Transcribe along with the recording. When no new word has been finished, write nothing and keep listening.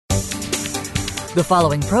The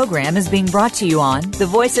following program is being brought to you on the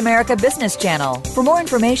Voice America Business Channel. For more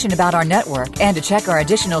information about our network and to check our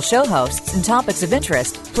additional show hosts and topics of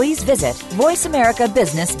interest, please visit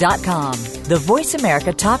voiceamericabusiness.com. The Voice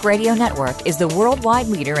America Talk Radio Network is the worldwide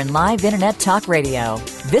leader in live Internet talk radio.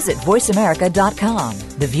 Visit voiceamerica.com.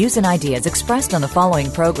 The views and ideas expressed on the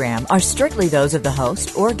following program are strictly those of the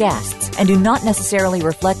host or guests and do not necessarily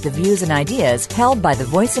reflect the views and ideas held by the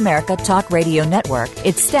Voice America Talk Radio Network,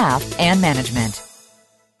 its staff, and management.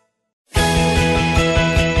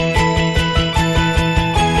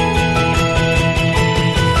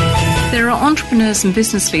 There are entrepreneurs and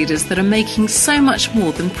business leaders that are making so much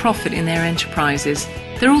more than profit in their enterprises.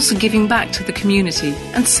 They're also giving back to the community,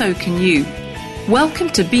 and so can you.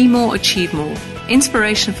 Welcome to Be More, Achieve More,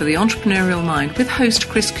 Inspiration for the Entrepreneurial Mind with host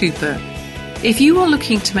Chris Cooper. If you are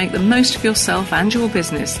looking to make the most of yourself and your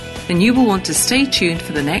business, then you will want to stay tuned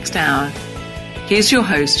for the next hour. Here's your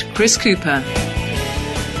host, Chris Cooper.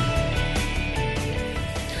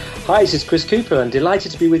 Hi, this is Chris Cooper, and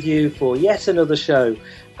delighted to be with you for yet another show.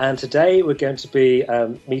 And today we're going to be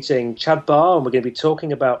meeting Chad Barr, and we're going to be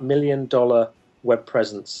talking about $1 Million web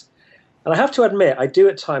presence. And I have to admit, I do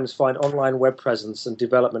at times find online web presence and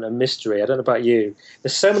development a mystery. I don't know about you.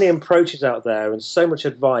 There's so many approaches out there and so much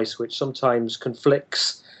advice which sometimes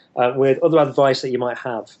conflicts with other advice that you might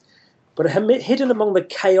have. But hidden among the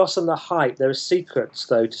chaos and the hype, there are secrets,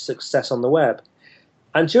 though, to success on the web.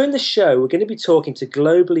 And during this show, we're going to be talking to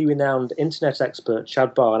globally renowned internet expert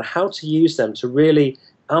Chad Barr on how to use them to really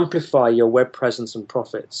amplify your web presence and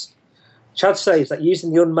profits. Chad says that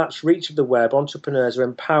using the unmatched reach of the web, entrepreneurs are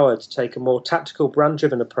empowered to take a more tactical,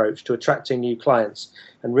 brand-driven approach to attracting new clients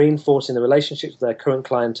and reinforcing the relationships with their current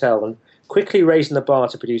clientele and quickly raising the bar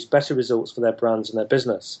to produce better results for their brands and their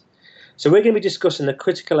business. So we're going to be discussing the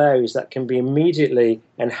critical areas that can be immediately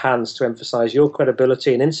enhanced to emphasize your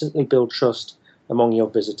credibility and instantly build trust among your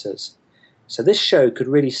visitors. So this show could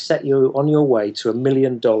really set you on your way to $1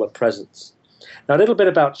 million presence. Now, a little bit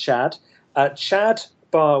about Chad. Chad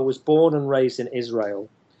Barr was born and raised in Israel,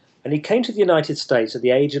 and he came to the United States at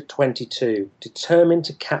the age of 22, determined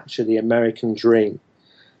to capture the American dream.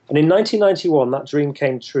 And in 1991, that dream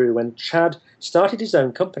came true when Chad started his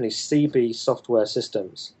own company, CB Software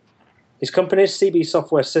Systems. His companies, CB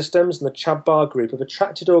Software Systems and the Chad Barr Group, have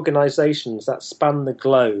attracted organizations that span the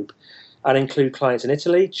globe and include clients in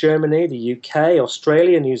Italy, Germany, the UK,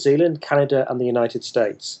 Australia, New Zealand, Canada, and the United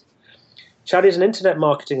States. Chad is an internet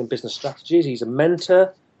marketing and business strategist. He's a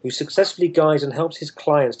mentor who successfully guides and helps his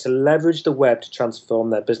clients to leverage the web to transform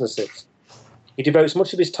their businesses. He devotes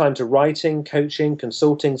much of his time to writing, coaching,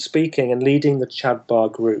 consulting, speaking, and leading the Chad Barr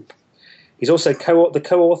Group. He's also the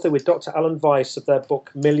co-author with Dr. Alan Weiss of their book,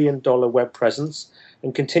 $1 Million Web Presence,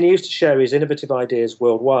 and continues to share his innovative ideas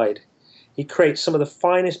worldwide. He creates some of the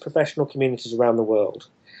finest professional communities around the world.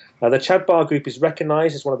 The Chad Barr Group is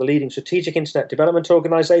recognized as one of the leading strategic internet development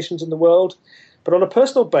organizations in the world. But on a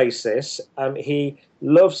personal basis, he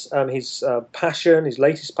loves his passion, his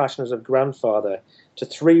latest passion as a grandfather to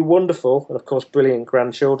 3 wonderful and, of course, brilliant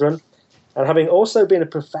grandchildren. And having also been a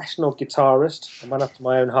professional guitarist, a man after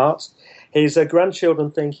my own heart, his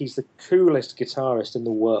grandchildren think he's the coolest guitarist in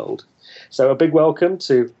the world. So a big welcome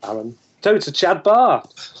to Alan. To Chad Barr.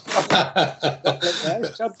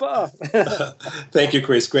 Chad Barr. Thank you,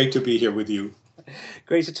 Chris. Great to be here with you.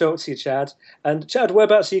 Great to talk to you, Chad. And Chad,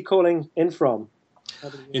 whereabouts are you calling in from?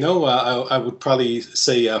 I would probably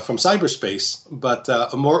say from cyberspace, but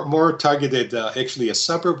more targeted, actually a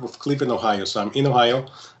suburb of Cleveland, Ohio. So I'm in Ohio,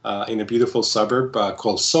 in a beautiful suburb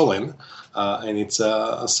called Solon, and it's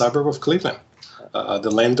a suburb of Cleveland.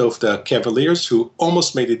 The land of the Cavaliers, who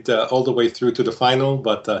almost made it all the way through to the final,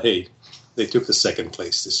 but hey, they took the second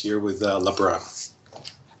place this year with LeBron.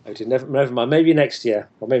 Okay, never mind. Maybe next year,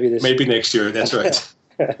 or maybe this. Maybe next year. That's right.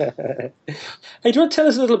 Hey, do you want to tell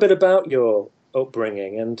us a little bit about your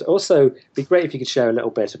upbringing, and also it'd be great if you could share a little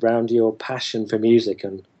bit around your passion for music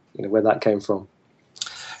and where that came from.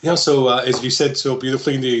 Yeah. So as you said so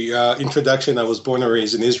beautifully in the introduction, I was born and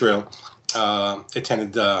raised in Israel.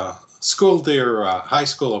 Attended school there, high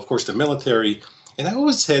school, of course, the military, and I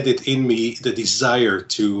always had it in me the desire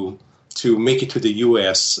to make it to the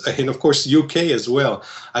U.S. and, of course, UK as well.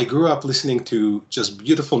 I grew up listening to just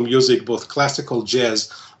beautiful music, both classical,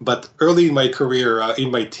 jazz, but early in my career,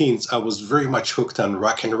 in my teens, I was very much hooked on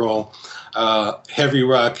rock and roll, heavy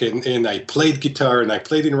rock, and I played guitar, and I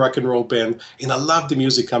played in a rock and roll band, and I loved the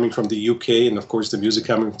music coming from the UK and, of course, the music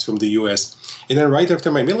coming from the U.S. And then right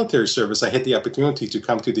after my military service, I had the opportunity to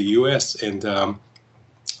come to the U.S. and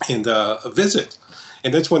visit.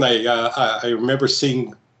 And that's when I remember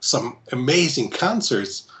seeing some amazing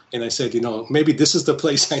concerts And I said, maybe this is the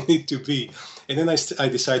place I need to be. And then I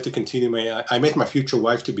decided to continue I met my future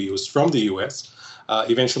wife to be, who was from the U.S.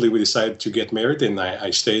 Eventually, we decided to get married, and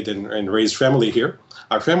I stayed and raised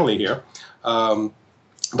our family here.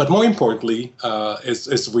 But more importantly,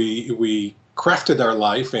 as we crafted our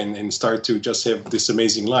life and started to just have this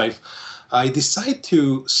amazing life, I decided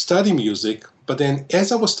to study music. But then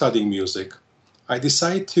as I was studying music, I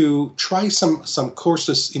decided to try some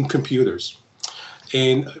courses in computers.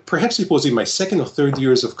 And perhaps it was in my second or third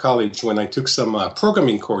years of college when I took some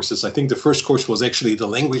programming courses. I think the first course was actually the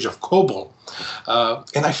language of COBOL.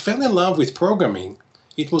 And I fell in love with programming.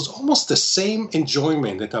 It was almost the same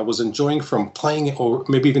enjoyment that I was enjoying from playing or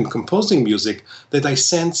maybe even composing music, that I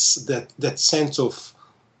sense that sense of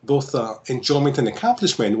both enjoyment and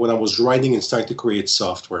accomplishment when I was writing and starting to create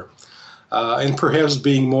software. And perhaps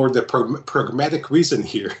being more the pragmatic reason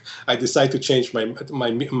here, I decided to change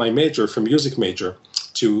my major from music major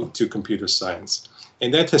to computer science.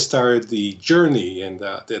 And that has started the journey and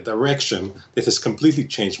the direction that has completely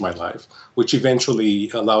changed my life, which eventually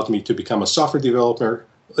allowed me to become a software developer,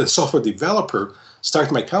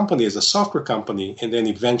 start my company as a software company, and then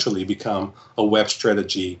eventually become a web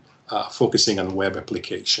strategy focusing on web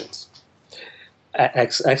applications.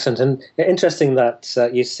 Excellent, and interesting that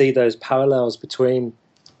you see those parallels between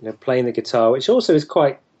playing the guitar, which also is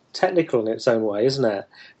quite technical in its own way, isn't it?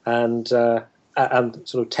 And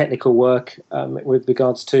sort of technical work with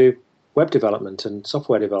regards to web development and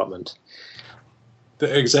software development.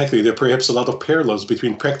 Exactly. There are perhaps a lot of parallels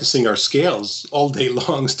between practicing our scales all day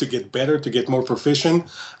long to get better, to get more proficient,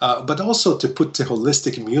 but also to put the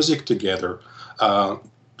holistic music together,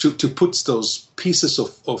 to put those pieces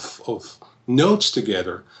of notes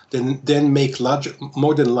together, then make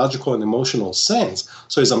more than logical and emotional sense.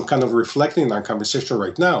 So as I'm kind of reflecting on our conversation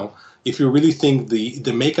right now, if you really think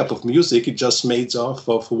the makeup of music, it just made off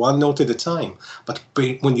of one note at a time. But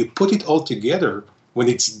when you put it all together, when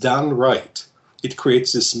it's done right, it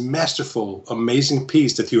creates this masterful, amazing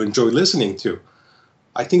piece that you enjoy listening to.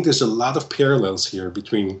 I think there's a lot of parallels here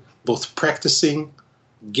between both practicing,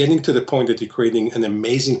 getting to the point that you're creating an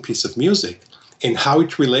amazing piece of music, and how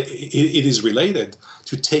it is related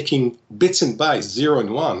to taking bits and bytes, 0 and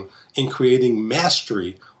 1, and creating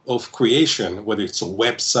mastery of creation, whether it's a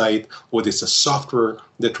website, whether it's a software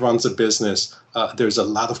that runs a business. There's a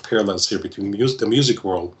lot of parallels here between the music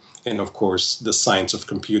world and, of course, the science of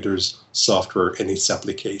computers, software, and its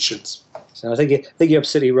applications. So I think you're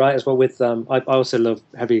absolutely right as well. With I also love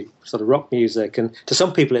heavy sort of rock music, and to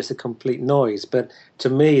some people it's a complete noise, but to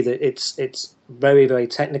me it's very, very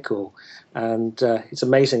technical, and it's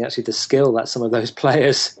amazing actually the skill that some of those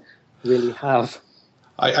players really have.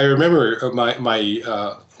 I remember my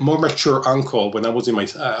more mature uncle when I was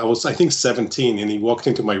I think 17, and he walked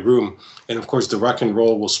into my room, and of course the rock and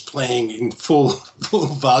roll was playing in full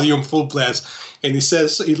volume, full blast, and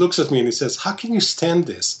he looks at me and he says, "How can you stand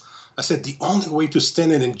this?" I said, the only way to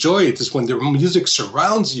stand and enjoy it is when the music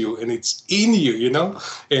surrounds you and it's in you,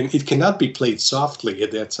 and it cannot be played softly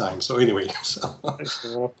at that time. So anyway.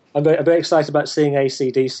 I'm very excited about seeing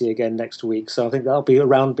AC/DC again next week, so I think that'll be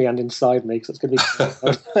around me and inside me, because it's going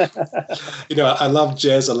to be I love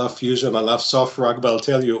jazz, I love fusion, I love soft rock, but I'll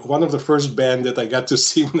tell you, one of the first band that I got to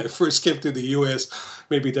see when I first came to the U.S.,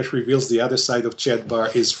 maybe that reveals the other side of Chad Barr,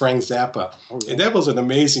 is Frank Zappa. Oh, yeah. And that was an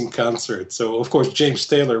amazing concert. So, of course, James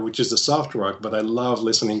Taylor, which is the soft rock, but I love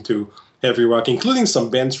listening to heavy rock, including some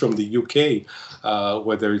bands from the UK,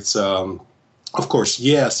 whether it's, of course,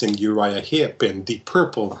 Yes, and Uriah Heep and Deep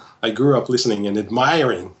Purple. I grew up listening and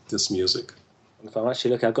admiring this music. If I'm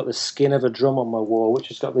actually looking, I've got the skin of a drum on my wall, which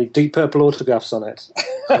has got the Deep Purple autographs on it.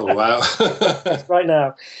 Oh, wow. Right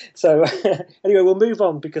now. So, anyway, we'll move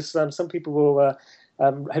on, because some people will...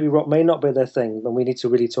 heavy rock may not be their thing, and we need to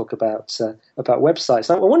really talk about websites.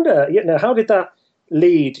 I wonder, how did that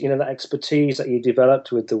lead, that expertise that you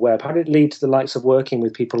developed with the web, how did it lead to the likes of working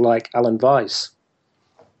with people like Alan Weiss?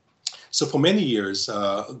 So for many years,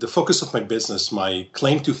 the focus of my business, my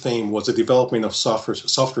claim to fame, was the development of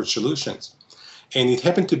software solutions. And it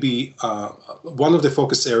happened to be one of the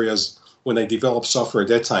focus areas when I developed software at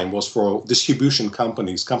that time was for distribution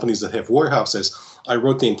companies that have warehouses. I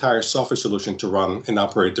wrote the entire software solution to run and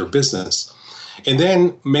operate their business. And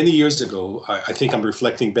then many years ago, I think I'm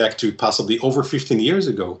reflecting back to possibly over 15 years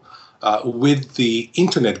ago, with the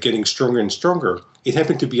internet getting stronger and stronger, it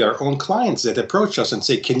happened to be our own clients that approached us and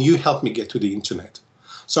say, "Can you help me get to the internet?"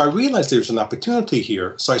 So I realized there's an opportunity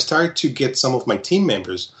here. So I started to get some of my team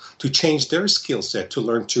members to change their skill set to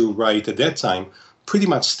learn to write, at that time, pretty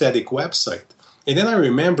much static website. And then I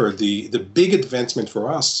remember the big advancement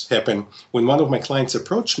for us happened when one of my clients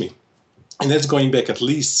approached me And that's going back at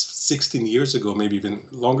least 16 years ago, maybe even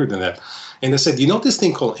longer than that. And I said, you know this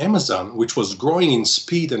thing called Amazon, which was growing in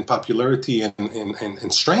speed and popularity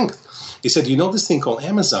and strength. He said, you know this thing called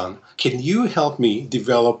Amazon, can you help me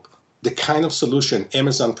develop the kind of solution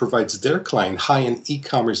Amazon provides their client, high-end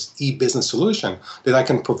e-commerce, e-business solution that I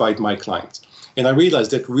can provide my clients? And I realized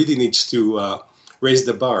that really needs to raise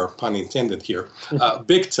the bar, pun intended here,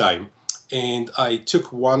 big time. And I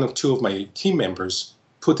took one or two of my team members,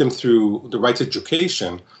 put them through the right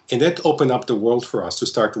education, and that opened up the world for us to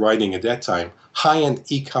start writing at that time high-end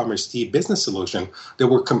e-commerce, e-business solution that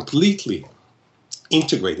were completely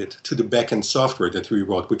integrated to the back-end software that we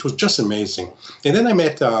wrote, which was just amazing. And then I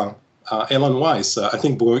met Alan Weiss, I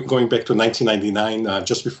think going back to 1999,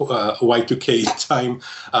 just before Y2K time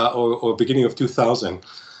or beginning of 2000.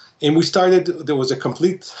 And we started, there was a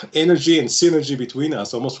complete energy and synergy between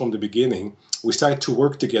us almost from the beginning. We started to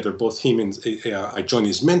work together, both him and I joined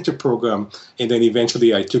his mentor program, and then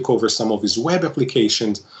eventually I took over some of his web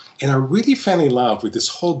applications. And I really fell in love with this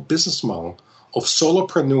whole business model of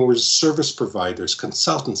solopreneurs, service providers,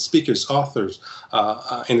 consultants, speakers, authors,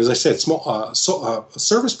 and as I said, small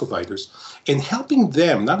service providers, and helping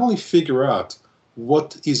them not only figure out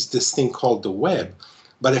what is this thing called the web,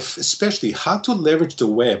 but especially how to leverage the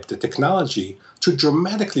web, the technology, to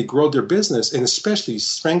dramatically grow their business and especially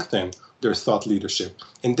strengthen their thought leadership.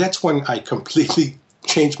 And that's when I completely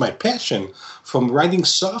changed my passion from writing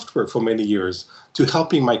software for many years to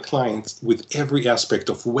helping my clients with every aspect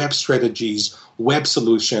of web strategies, web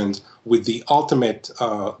solutions, with the ultimate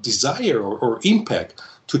desire or impact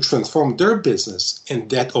to transform their business and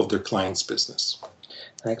that of their client's business.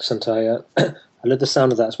 Excellent. I love the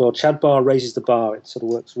sound of that as well. Chad Barr raises the bar. It sort of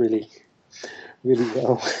works really, really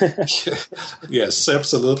well. Yes,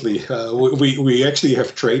 absolutely. We actually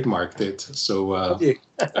have trademarked it. So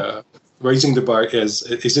raising the bar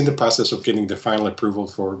is in the process of getting the final approval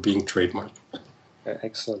for being trademarked.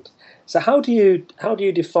 Excellent. So how do you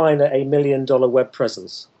define a $1 million web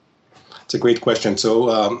presence? It's a great question. So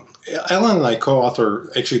Alan and I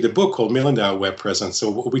co-author actually the book called $1 Million Web Presence.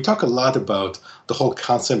 So we talk a lot about the whole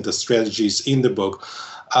concept, the strategies in the book.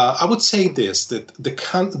 I would say this, that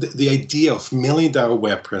the idea of $1 million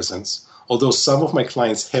web presence, although some of my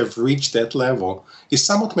clients have reached that level, is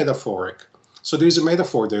somewhat metaphoric. So there's a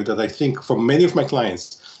metaphor there that I think for many of my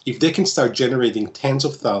clients, if they can start generating tens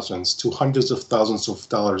of thousands to hundreds of thousands of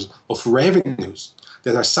dollars of revenues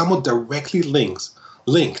that are somewhat directly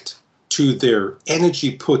linked to their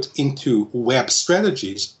energy put into web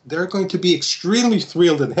strategies, they're going to be extremely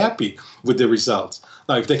thrilled and happy with the results.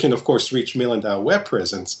 Now, if they can, of course, reach $1 million web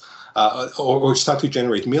presence or start to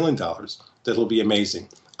generate $1 million, that'll be amazing.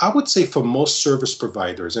 I would say for most service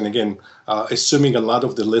providers, and again, assuming a lot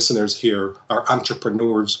of the listeners here are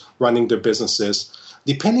entrepreneurs running their businesses,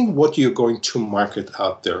 depending what you're going to market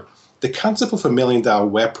out there, the concept of $1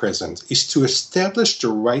 million web presence is to establish the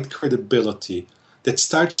right credibility that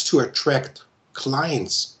starts to attract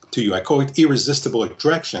clients to you. I call it irresistible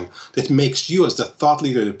attraction that makes you as the thought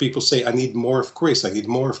leader that people say, I need more of Chris, I need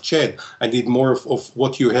more of Chad, I need more of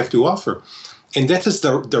what you have to offer. And that is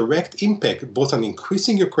the direct impact both on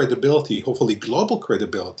increasing your credibility, hopefully global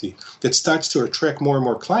credibility, that starts to attract more and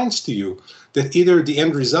more clients to you, that either the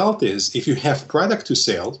end result is, if you have product to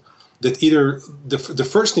sell, that either the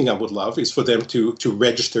first thing I would love is for them to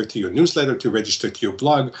register to your newsletter, to register to your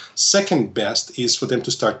blog. Second best is for them to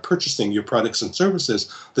start purchasing your products and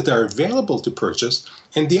services that are available to purchase.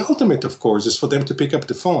 And the ultimate, of course, is for them to pick up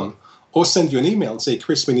the phone or send you an email and say,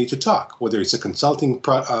 Chris, we need to talk, whether it's a consulting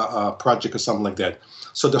project or something like that.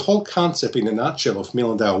 So the whole concept in a nutshell of $1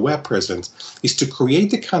 Million Web Presence is to create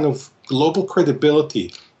the kind of global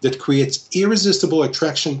credibility that creates irresistible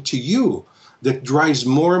attraction to you, that drives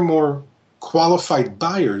more and more qualified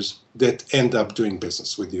buyers that end up doing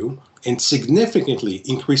business with you and significantly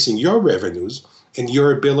increasing your revenues and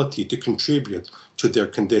your ability to contribute to their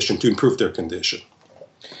condition, to improve their condition.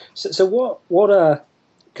 So what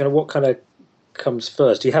kind of comes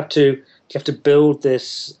first? Do you have to build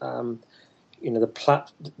this, the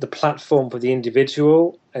platform for the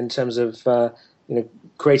individual in terms of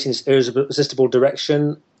creating this irresistible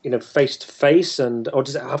direction, face to face, or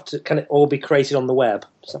can it all be created on the web?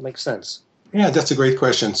 Does that make sense? Yeah, that's a great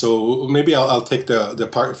question. So maybe I'll take the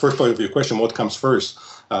first part of your question. What comes first?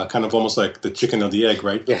 Kind of almost like the chicken or the egg,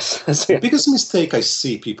 right? Yes. The biggest mistake I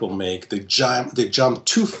see people make, they jump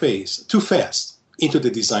too fast into the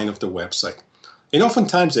design of the website. And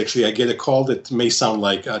oftentimes, actually, I get a call that may sound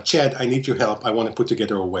like, Chad, I need your help. I want to put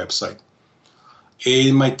together a website.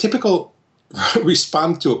 And my typical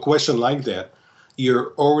response to a question like that,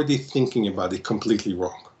 you're already thinking about it completely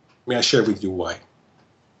wrong. May I share with you why?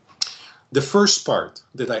 The first part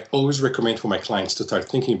that I always recommend for my clients to start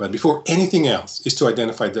thinking about before anything else is to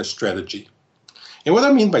identify their strategy. And what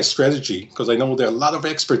I mean by strategy, because I know there are a lot of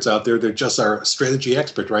experts out there that just are a strategy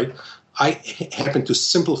expert, right? I happen to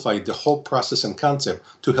simplify the whole process and concept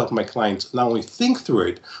to help my clients not only think through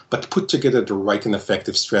it, but put together the right and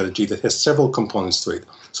effective strategy that has several components to it.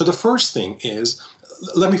 So the first thing is,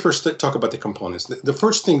 let me first talk about the components. The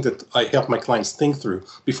first thing that I help my clients think through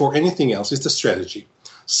before anything else is the strategy.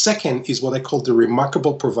 Second is what I call the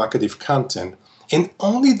remarkable provocative content. And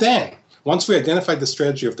only then, once we identify the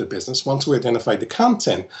strategy of the business, once we identify the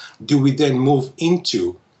content, do we then move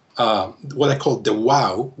into what I call the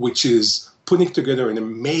wow, which is putting together an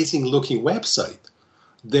amazing looking website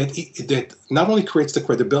that not only creates the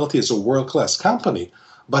credibility as a world-class company,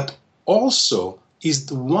 but also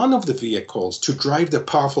is one of the vehicles to drive the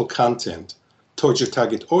powerful content towards your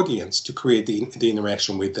target audience to create the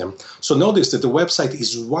interaction with them. So notice that the website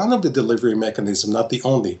is one of the delivery mechanisms, not the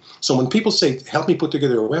only. So when people say, help me put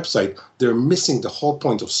together a website, they're missing the whole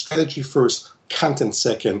point of strategy first, content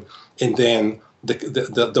second, and then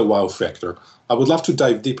the wow factor. I would love to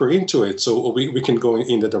dive deeper into it, so we can go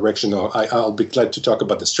in the direction. I'll be glad to talk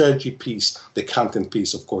about the strategy piece, the content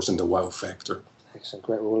piece, of course, and the wow factor. Excellent,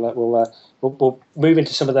 great. We'll move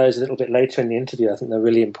into some of those a little bit later in the interview. I think they're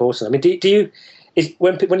really important. I mean,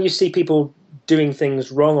 when you see people doing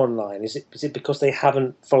things wrong online, is it because they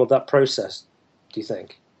haven't followed that process, do you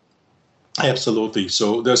think? Absolutely.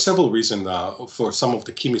 So there are several reasons for some of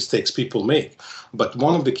the key mistakes people make. But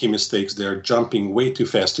one of the key mistakes, they're jumping way too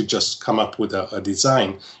fast to just come up with a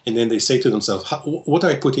design. And then they say to themselves, what do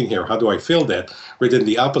I put in here? How do I fill that? Rather than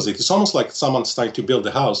the opposite. It's almost like someone's trying to build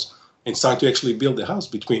a house and start to actually build the house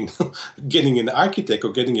between getting an architect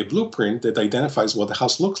or getting a blueprint that identifies what the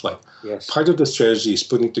house looks like. Yes. Part of the strategy is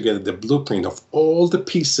putting together the blueprint of all the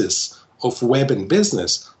pieces of web and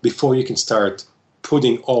business before you can start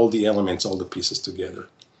putting all the elements, all the pieces together.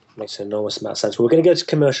 Makes an enormous amount of sense. Well, we're going to go to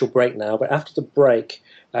commercial break now, but after the break,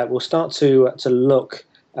 we'll start to look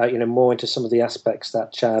more into some of the aspects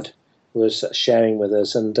that Chad was sharing with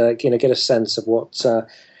us, and get a sense of what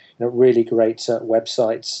really great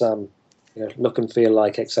websites look and feel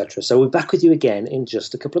like, etc. So we'll be back with you again in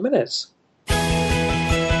just a couple of minutes.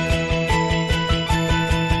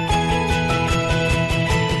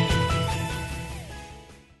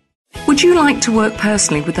 Would you like to work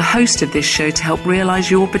personally with the host of this show to help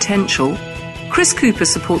realise your potential? Chris Cooper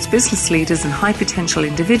supports business leaders and high potential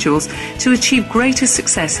individuals to achieve greater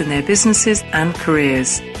success in their businesses and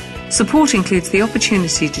careers. Support includes the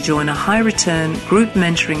opportunity to join a high-return group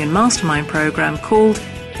mentoring and mastermind program called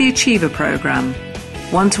the Achiever Program.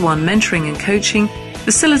 One-to-one mentoring and coaching,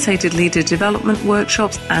 facilitated leader development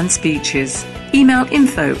workshops and speeches. Email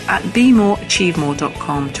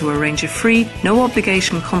info@bemoreachievemore.com to arrange a free,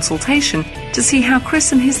 no-obligation consultation to see how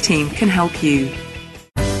Chris and his team can help you.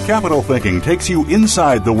 Capital Thinking takes you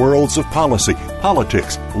inside the worlds of policy,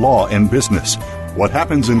 politics, law, and business. What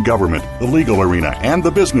happens in government, the legal arena, and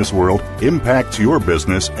the business world impacts your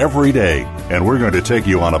business every day. And we're going to take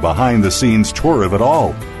you on a behind-the-scenes tour of it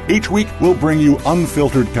all. Each week, we'll bring you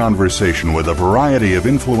unfiltered conversation with a variety of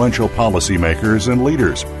influential policymakers and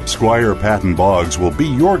leaders. Squire Patton Boggs will be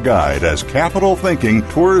your guide as Capital Thinking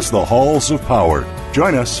tours the halls of power.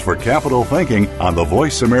 Join us for Capital Thinking on the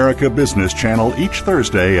Voice America Business Channel each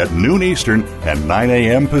Thursday at noon Eastern and 9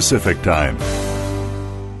 a.m. Pacific Time.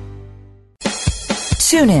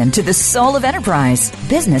 Tune in to The Soul of Enterprise,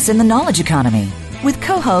 Business in the Knowledge Economy, with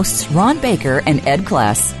co-hosts Ron Baker and Ed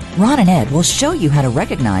Kless. Ron and Ed will show you how to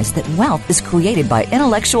recognize that wealth is created by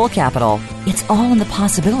intellectual capital. It's all in the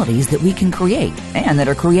possibilities that we can create and that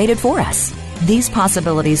are created for us. These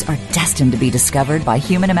possibilities are destined to be discovered by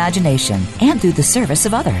human imagination and through the service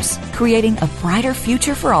of others, creating a brighter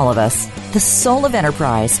future for all of us. The Soul of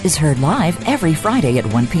Enterprise is heard live every Friday at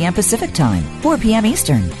 1 p.m. Pacific Time, 4 p.m.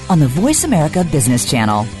 Eastern, on the Voice America Business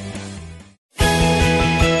Channel.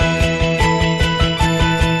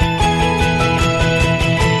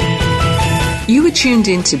 You are tuned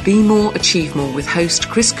in to Be More, Achieve More with host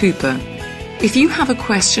Chris Cooper. If you have a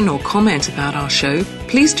question or comment about our show,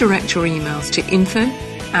 please direct your emails to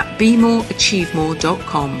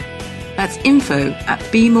info@bemoreachievemore.com. That's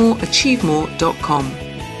info@bemoreachievemore.com.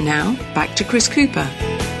 Now, back to Chris Cooper.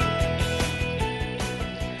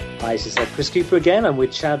 Hi, this is Chris Cooper again. I'm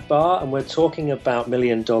with Chad Barr, and we're talking about $1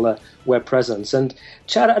 Million Web Presence. And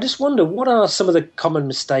Chad, I just wonder, what are some of the common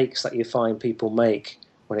mistakes that you find people make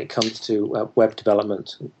when it comes to web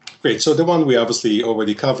development? Great. So the one we obviously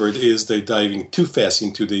already covered is they're diving too fast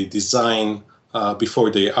into the design before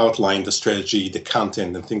they outline the strategy, the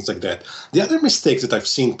content, and things like that. The other mistakes that I've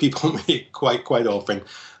seen people make quite often,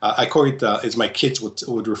 I call it, as my kids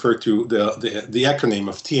would refer to, the acronym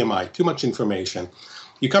of TMI, too much information.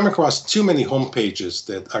 You come across too many homepages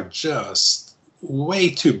that are just way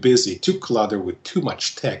too busy, too cluttered with too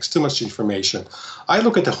much text, too much information. I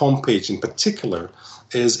look at the homepage in particular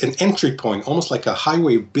as an entry point, almost like a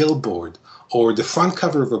highway billboard or the front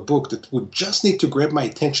cover of a book that would just need to grab my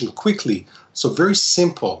attention quickly. So very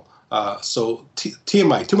simple.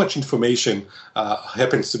 TMI, too much information,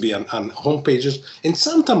 happens to be on home pages and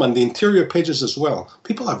sometimes on the interior pages as well.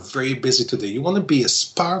 People are very busy today. You want to be as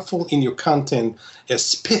powerful in your content,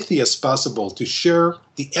 as pithy as possible to share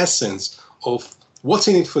the essence of what's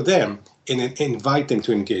in it for them and invite them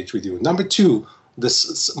to engage with you. Number two,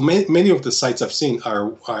 many of the sites I've seen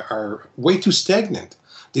are way too stagnant.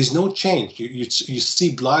 There's no change. You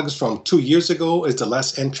see blogs from 2 years ago as the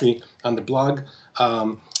last entry on the blog.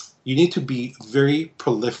 You need to be very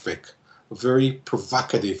prolific, very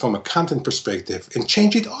provocative from a content perspective, and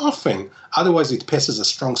change it often. Otherwise, it passes a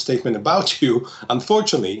strong statement about you,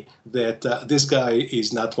 unfortunately, that this guy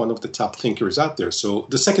is not one of the top thinkers out there. So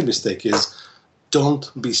the second mistake is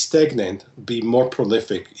don't be stagnant, be more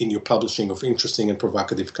prolific in your publishing of interesting and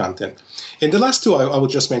provocative content. And the last two I will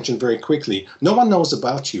just mention very quickly. No one knows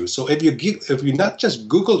about you. So if you not just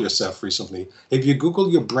Google yourself recently, if you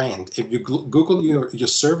Google your brand, if you Google your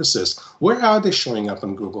services, where are they showing up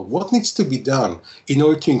on Google? What needs to be done in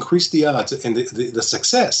order to increase the odds and the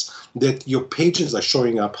success that your pages are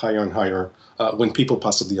showing up higher and higher when people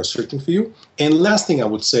possibly are searching for you? And last thing I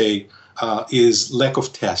would say is lack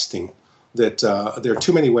of testing. That there are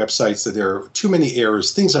too many websites, that there are too many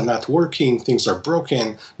errors, things are not working, things are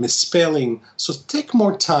broken, misspelling. So take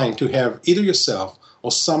more time to have either yourself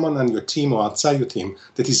or someone on your team or outside your team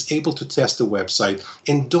that is able to test the website.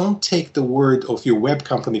 And don't take the word of your web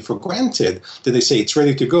company for granted that they say it's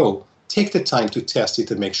ready to go. Take the time to test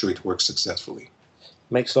it and make sure it works successfully.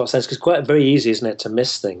 Makes a lot of sense, because quite very easy, isn't it, to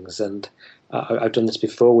miss things? And I've done this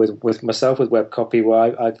before with myself with web copy,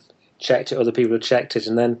 where I've checked it, other people have checked it,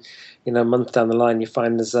 and then a month down the line, you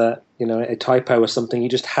find there's a typo or something you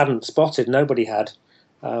just hadn't spotted. Nobody had.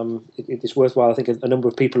 It's worthwhile, I think, a number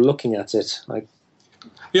of people looking at it.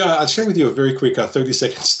 Yeah, I'll share with you a very quick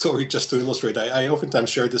 30-second story just to illustrate. I oftentimes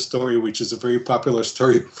share this story, which is a very popular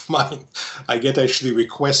story of mine. I get actually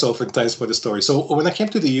requests oftentimes for the story. So when I came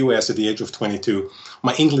to the U.S. at the age of 22,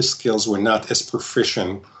 my English skills were not as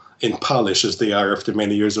proficient in Polish as they are after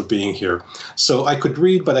many years of being here. So I could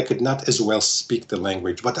read, but I could not as well speak the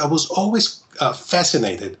language. But I was always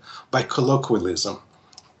fascinated by colloquialism,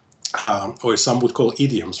 or some would call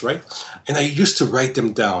idioms, right? And I used to write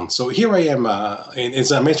them down. So here I am, and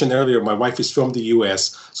as I mentioned earlier, my wife is from the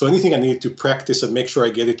U.S., so anything I needed to practice and make sure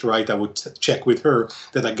I get it right, I would check with her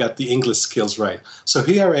that I got the English skills right. So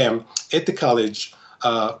here I am at the college.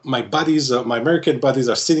 My American buddies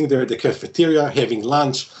are sitting there at the cafeteria having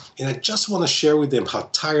lunch, and I just want to share with them how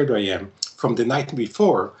tired I am from the night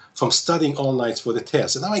before, from studying all nights for the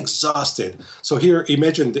test. And I'm exhausted. So here,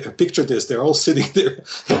 picture this. They're all sitting there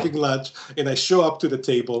having lunch, and I show up to the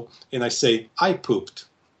table, and I say, I pooped.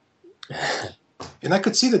 And I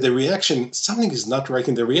could see that the reaction, something is not right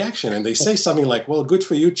in the reaction. And they say something like, well, good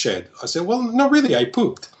for you, Chad. I said, well, no, really, I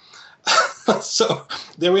pooped. So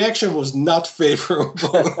the reaction was not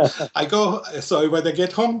favorable. So when I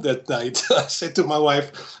get home that night, I said to my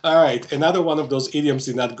wife, all right, another one of those idioms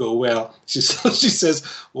did not go well. She says,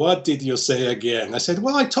 what did you say again? I said,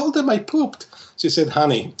 well, I told them I pooped. She said,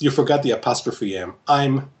 honey, you forgot the apostrophe M.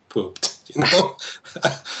 I'm pooped.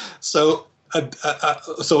 So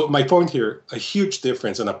my point here, a huge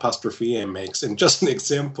difference an apostrophe M makes, and just an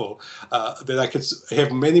example that I could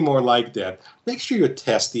have many more like that. Make sure you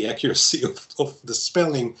test the accuracy of the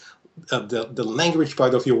spelling, the language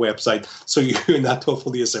part of your website, so you're not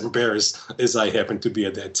hopefully as embarrassed as I happened to be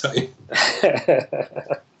at that time.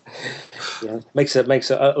 Yeah, makes a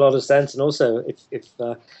lot of sense, and also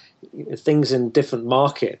if things in different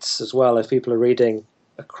markets as well, if people are reading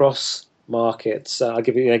across markets. I'll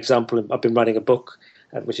give you an example. I've been writing a book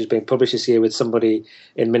which is being published this year with somebody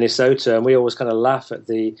in Minnesota, and we always kind of laugh at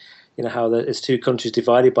how it's two countries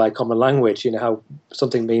divided by a common language. How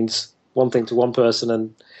something means one thing to one person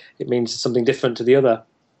and it means something different to the other,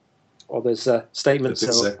 or there's statements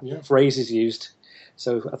or phrases used.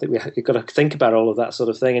 So I think you've got to think about all of that sort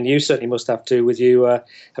of thing, and you certainly must have to with you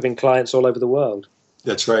having clients all over the world.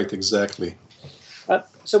 That's right, exactly.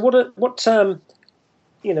 So what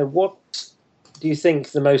do you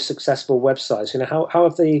think the most successful websites? How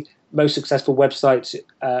have the most successful websites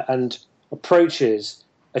and approaches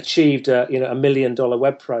achieved a $1 million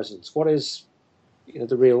web presence? What is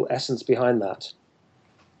the real essence behind that?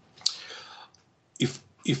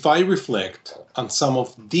 If I reflect on some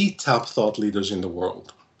of the top thought leaders in the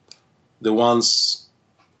world, the ones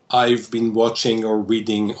I've been watching or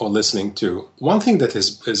reading or listening to, one thing that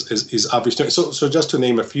is obvious to me, so just to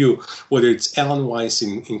name a few, whether it's Alan Weiss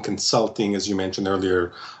in consulting, as you mentioned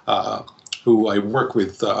earlier, who I work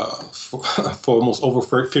with for almost over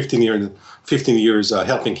 15 years,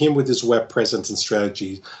 helping him with his web presence and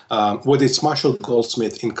strategy, whether it's Marshall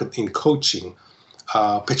Goldsmith in coaching,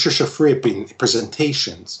 Patricia Fripp in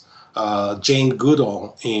presentations, Jane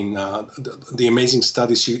Goodall in the amazing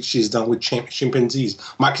studies she's done with chimpanzees,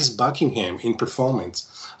 Marcus Buckingham in performance,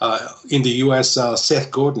 in the U.S., Seth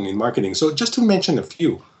Godin in marketing. So just to mention a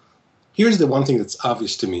few, here's the one thing that's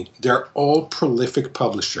obvious to me. They're all prolific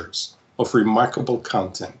publishers of remarkable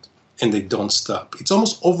content, and they don't stop. It's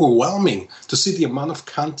almost overwhelming to see the amount of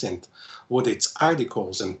content, whether it's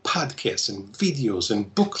articles and podcasts and videos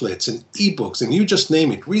and booklets and ebooks, and you just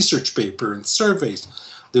name it, research paper and surveys.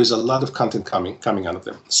 There's a lot of content coming out of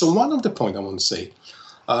them. So one of the points I want to say,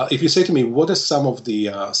 if you say to me, what are some of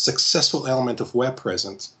the successful elements of web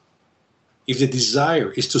presence? If the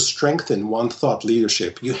desire is to strengthen one thought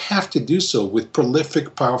leadership, you have to do so with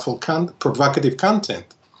prolific, powerful, provocative content.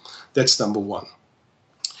 That's number one.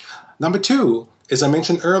 Number two, as I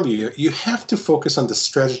mentioned earlier, you have to focus on the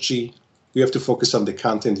strategy. You have to focus on the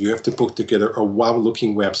content. You have to put together a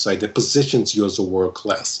wow-looking website that positions you as a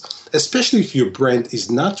world-class, especially if your brand is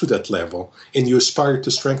not to that level and you aspire to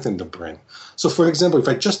strengthen the brand. So, for example, if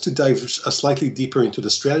I just to dive slightly deeper into the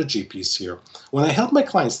strategy piece here, when I help my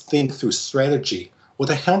clients think through strategy, what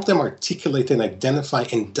I help them articulate and identify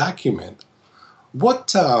and document,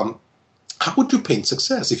 how would you paint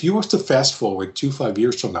success? If you were to fast forward 2-5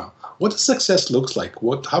 years from now, what does success look like?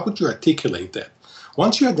 How would you articulate that?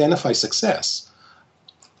 Once you identify success,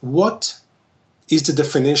 what is the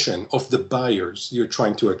definition of the buyers you're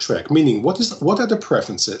trying to attract? Meaning, what are the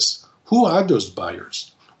preferences? Who are those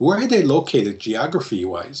buyers? Where are they located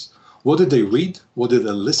geography-wise? What do they read? What do they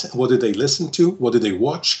listen? What do they listen to? What do they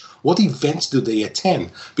watch? What events do they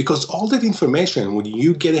attend? Because all that information, when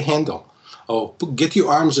you get a handle or get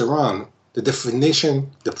your arms around the definition,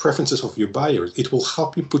 the preferences of your buyers, it will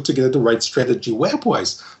help you put together the right strategy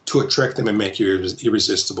web-wise to attract them and make you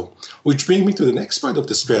irresistible. Which brings me to the next part of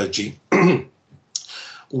the strategy.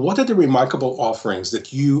 What are the remarkable offerings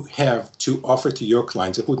that you have to offer to your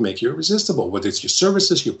clients that would make you irresistible? Whether it's your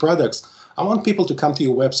services, your products, I want people to come to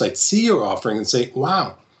your website, see your offering and say,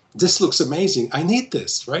 wow, this looks amazing. I need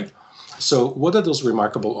this, right? So what are those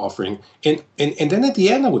remarkable offerings? And then at the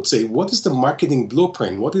end, I would say, what is the marketing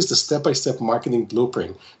blueprint? What is the step-by-step marketing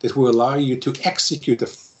blueprint that will allow you to execute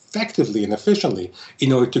effectively and efficiently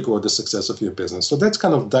in order to grow the success of your business? So that's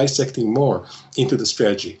kind of dissecting more into the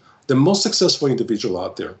strategy. The most successful individual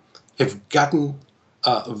out there have gotten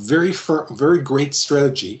a very great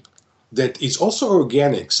strategy that is also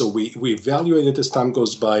organic. So we evaluate it as time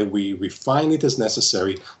goes by. We refine it as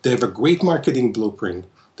necessary. They have a great marketing blueprint.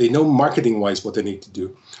 They know marketing-wise what they need to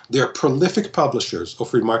do. They're prolific publishers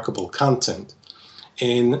of remarkable content.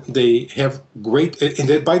 And they have great,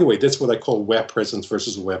 and by the way, that's what I call web presence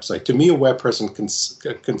versus a website. To me, a web presence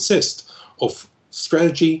consists of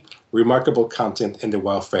strategy, remarkable content, and the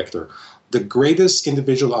wow factor. The greatest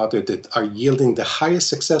individual out there that are yielding the highest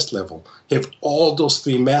success level have all those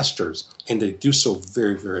three masters, and they do so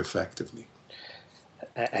very, very effectively.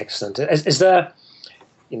 Excellent. Is there...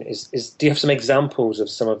 do you have some examples of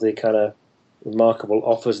some of the kind of remarkable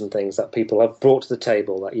offers and things that people have brought to the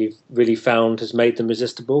table that you've really found has made them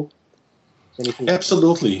resistible? Anything?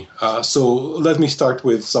 Absolutely. So let me start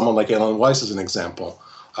with someone like Alan Weiss as an example.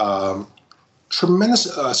 Tremendous.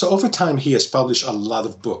 So over time, he has published a lot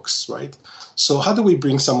of books, right? So how do we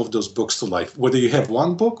bring some of those books to life? Whether you have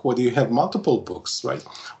one book, whether you have multiple books, right?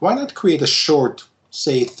 Why not create a short,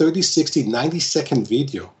 say 30, 60, 90-second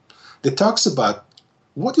video that talks about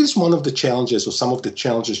what is one of the challenges or some of the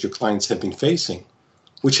challenges your clients have been facing,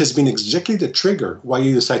 which has been exactly the trigger why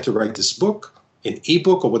you decide to write this book, an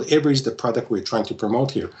ebook, or whatever is the product we're trying to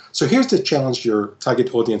promote here. So here's the challenge your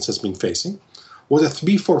target audience has been facing. What are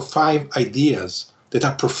 3, 4, 5 ideas that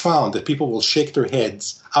are profound, that people will shake their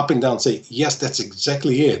heads up and down and say, yes, that's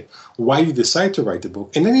exactly it. Why you decide to write the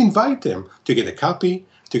book, and then invite them to get a copy,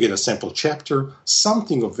 to get a sample chapter,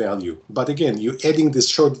 something of value. But again, you're adding this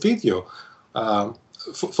short video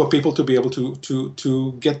for people to be able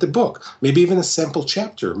to get the book. Maybe even a sample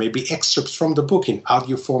chapter, maybe excerpts from the book in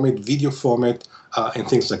audio format, video format, and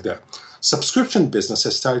things like that. Subscription business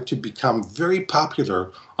has started to become very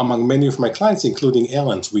popular among many of my clients, including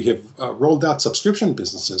Ellen's. We have rolled out subscription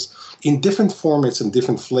businesses in different formats and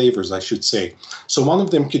different flavors, I should say. So one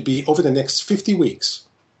of them could be over the next 50 weeks.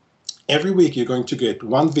 Every week you're going to get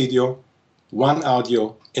one video, one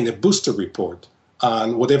audio, and a booster report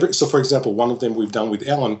on whatever. So for example, one of them we've done with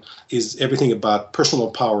Ellen is everything about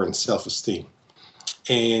personal power and self-esteem.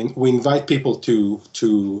 And we invite people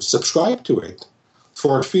to subscribe to it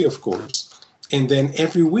for a fee, of course. And then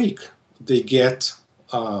every week they get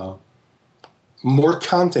more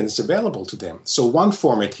content is available to them. So one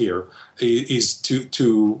format here is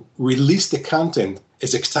to release the content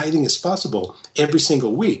as exciting as possible every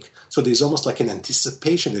single week. So there's almost like an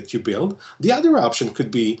anticipation that you build. The other option could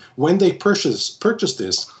be when they purchase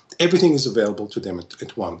this, everything is available to them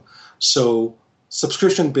at one. So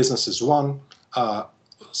subscription business is one.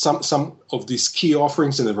 Some of these key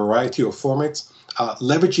offerings in a variety of formats.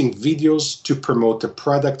 Leveraging videos to promote the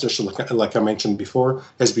product, just like I mentioned before,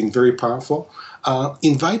 has been very powerful.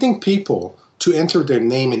 Inviting people to enter their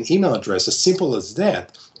name and email address, as simple as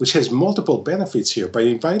that, which has multiple benefits here. By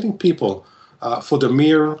inviting people for the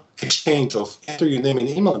mere exchange of enter your name and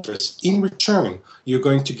email address, in return, you're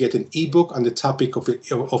going to get an ebook on the topic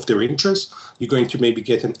of their interest. You're going to maybe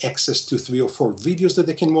get an access to 3 or 4 videos that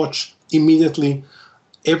they can watch immediately.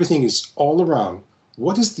 Everything is all around.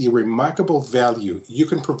 What is the remarkable value you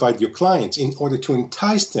can provide your clients in order to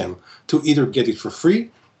entice them to either get it for free,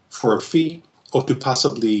 for a fee, or to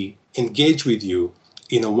possibly engage with you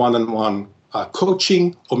in a one-on-one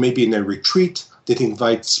coaching, or maybe in a retreat that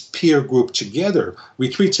invites peer group together?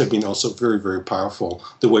 Retreats have been also very, very powerful,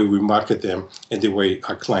 the way we market them and the way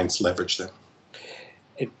our clients leverage them.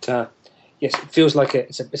 Yes, it feels like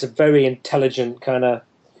it's a very intelligent kind of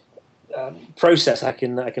process. I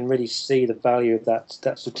can really see the value of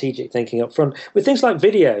that strategic thinking up front with things like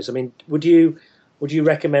videos. I mean, would you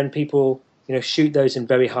recommend people shoot those in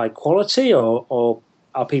very high quality, or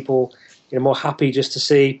are people more happy just to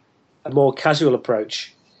see a more casual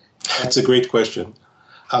approach? That's a great question.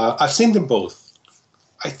 I've seen them both.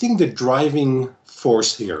 I think the driving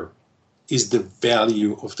force here is the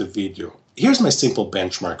value of the video. Here's my simple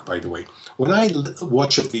benchmark, by the way. When I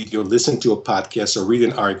watch a video, listen to a podcast, or read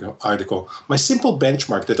an article, my simple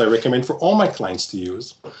benchmark that I recommend for all my clients to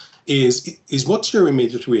use is what's your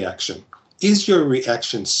immediate reaction? Is your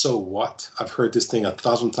reaction, so what? I've heard this thing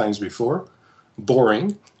 1,000 times before.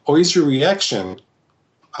 Boring. Or is your reaction,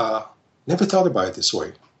 never thought about it this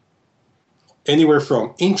way? Anywhere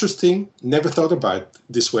from interesting, never thought about it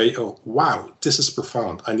this way, oh, wow, this is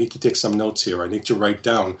profound. I need to take some notes here. I need to write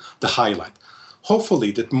down the highlight.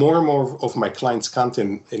 Hopefully that more and more of my clients'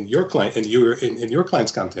 content and your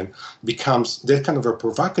clients' content becomes that kind of a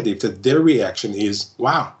provocative, that their reaction is,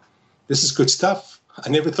 wow, this is good stuff. I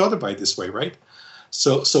never thought about it this way, right?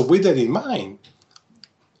 So with that in mind,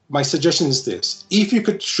 my suggestion is this. If you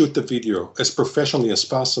could shoot the video as professionally as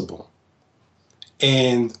possible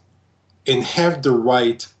and have the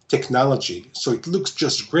right technology so it looks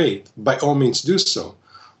just great, by all means do so.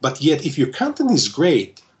 But yet, if your content is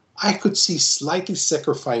great, I could see slightly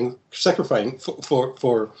sacrificing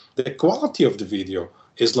for the quality of the video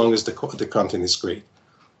as long as the content is great.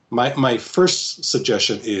 My first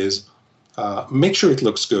suggestion is make sure it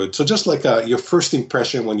looks good. So just like your first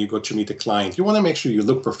impression when you go to meet a client, you want to make sure you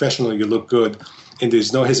look professional, you look good, and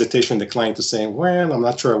there's no hesitation in the client to say, well, I'm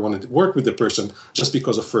not sure I want to work with the person just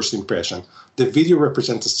because of first impression. The video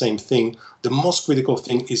represents the same thing. The most critical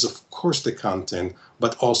thing is, of course, the content,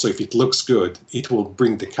 but also if it looks good, it will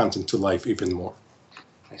bring the content to life even more.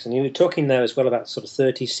 And you were talking there as well about sort of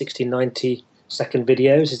 30, 60, 90-second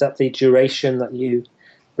videos. Is that the duration that you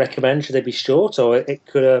recommend? Should they be short, or it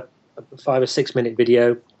could a 5 or 6 minute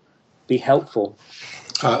video be helpful?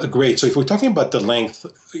 Great. So if we're talking about the length,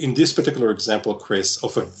 in this particular example, Chris,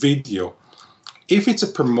 of a video, if it's a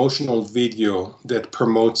promotional video that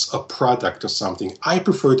promotes a product or something, I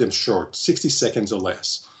prefer them short, 60 seconds or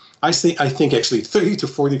less. I think actually 30 to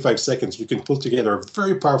 45 seconds, you can put together a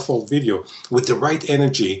very powerful video with the right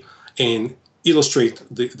energy and illustrate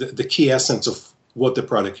the key essence of what the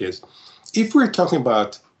product is. If we're talking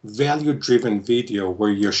about value-driven video where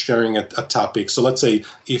you're sharing a topic. So let's say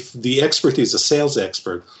if the expert is a sales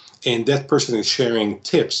expert and that person is sharing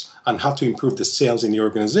tips on how to improve the sales in the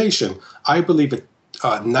organization, I believe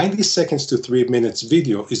a 90 seconds to 3 minutes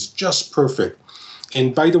video is just perfect.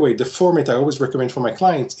 And by the way, the format I always recommend for my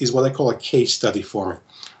clients is what I call a case study format.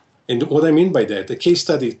 And what I mean by that, the case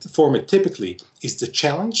study format typically is the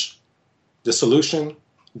challenge, the solution,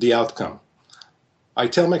 the outcome. I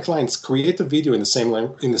tell my clients, create a video in the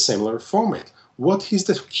similar format. what is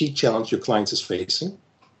the key challenge your client is facing,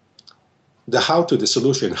 the how to, the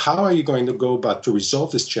solution, how are you going to go about to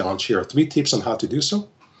resolve this challenge? Here are 3 tips on how to do so.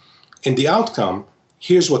 And the outcome,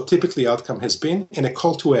 here's what typically outcome has been, and a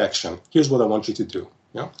call to action. Here's what I want you to do.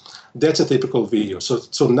 Yeah? That's a typical video.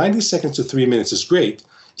 So 90 seconds to 3 minutes is great.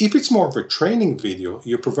 If it's more of a training video,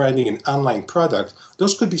 you're providing an online product,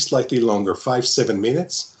 those could be slightly longer, 5-7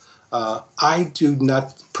 minutes. I do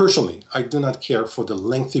not care for the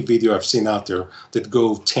lengthy video I've seen out there that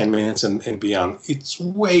go 10 minutes and beyond. It's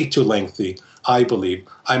way too lengthy, I believe.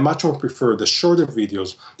 I much more prefer the shorter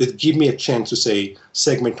videos that give me a chance to say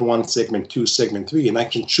segment 1, segment 2, segment 3, and I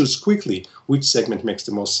can choose quickly which segment makes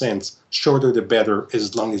the most sense. Shorter the better,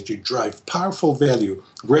 as long as you drive powerful value,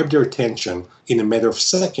 grab their attention in a matter of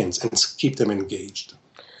seconds, and keep them engaged.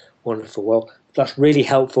 Wonderful. Well, that's really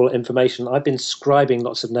helpful information. I've been scribing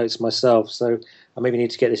lots of notes myself, so I maybe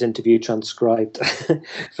need to get this interview transcribed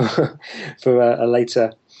for a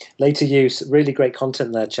later use. Really great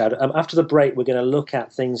content there, Chad. After the break, we're going to look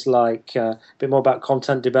at things like a bit more about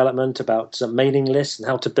content development, about mailing lists and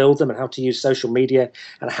how to build them and how to use social media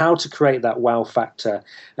and how to create that wow factor.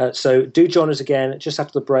 So do join us again just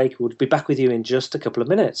after the break. We'll be back with you in just a couple of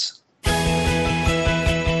minutes.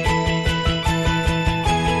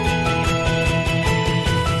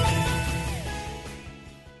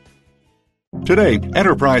 Today,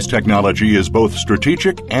 enterprise technology is both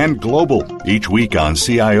strategic and global. Each week on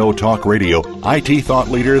CIO Talk Radio, IT thought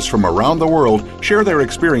leaders from around the world share their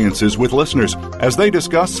experiences with listeners as they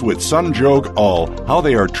discuss with Sanjog Aul how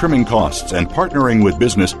they are trimming costs and partnering with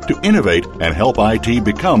business to innovate and help IT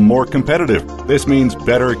become more competitive. This means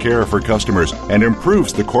better care for customers and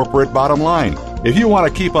improves the corporate bottom line. If you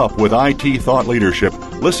want to keep up with IT thought leadership,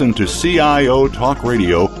 listen to CIO Talk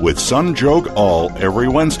Radio with Sanjog Aul every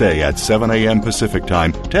Wednesday at 7 a.m. Pacific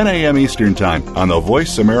Time, 10 a.m. Eastern Time on the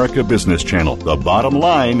Voice America Business Channel, the bottom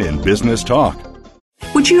line in business talk.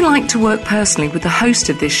 Would you like to work personally with the host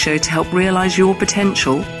of this show to help realize your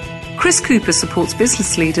potential? Chris Cooper supports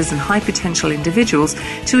business leaders and high-potential individuals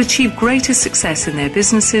to achieve greater success in their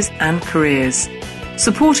businesses and careers.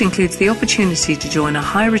 Support includes the opportunity to join a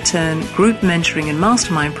high-return group mentoring and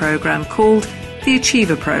mastermind program called the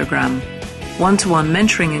Achiever Program, one-to-one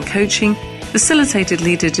mentoring and coaching, facilitated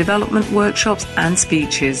leader development workshops and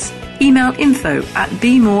speeches. Email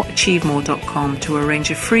info@bemoreachievemore.com to arrange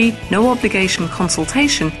a free, no-obligation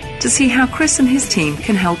consultation to see how Chris and his team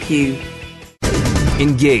can help you.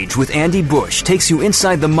 Engage with Andy Bush takes you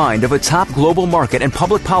inside the mind of a top global market and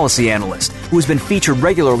public policy analyst who has been featured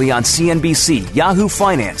regularly on CNBC, Yahoo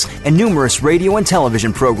Finance, and numerous radio and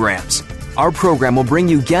television programs. Our program will bring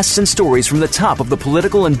you guests and stories from the top of the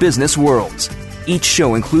political and business worlds. Each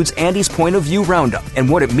show includes Andy's point of view roundup and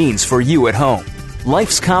what it means for you at home.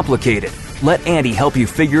 Life's complicated. Let Andy help you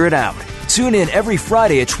figure it out. Tune in every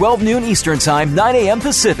Friday at 12 noon Eastern Time, 9 a.m.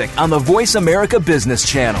 Pacific on the Voice America Business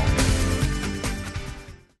Channel.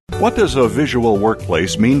 What does a visual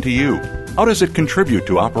workplace mean to you? How does it contribute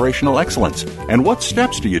to operational excellence? And what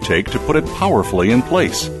steps do you take to put it powerfully in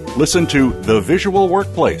place? Listen to The Visual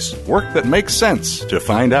Workplace, work that makes sense, to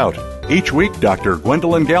find out. Each week, Dr.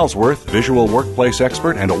 Gwendolyn Galsworth, visual workplace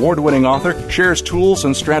expert and award-winning author, shares tools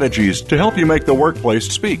and strategies to help you make the workplace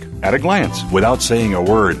speak at a glance without saying a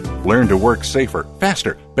word. Learn to work safer,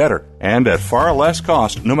 faster, better, and at far less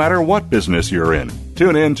cost no matter what business you're in.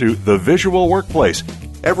 Tune in to The Visual Workplace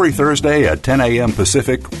every Thursday at 10 a.m.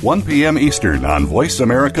 Pacific, 1 p.m. Eastern on Voice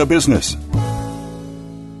America Business.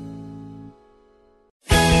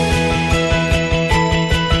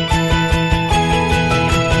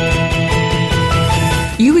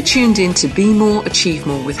 You are tuned in to Be More, Achieve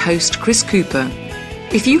More with host Chris Cooper.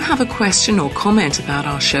 If you have a question or comment about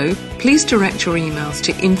our show, please direct your emails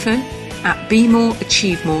to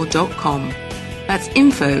info@bemoreachievemore.com. That's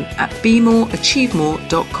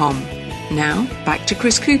info@bemoreachievemore.com. Now, back to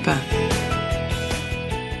Chris Cooper.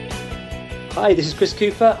 Hi, this is Chris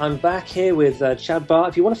Cooper. I'm back here with Chad Barr.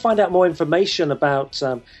 If you want to find out more information about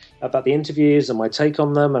the interviews and my take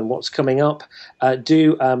on them and what's coming up,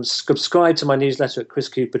 do subscribe to my newsletter at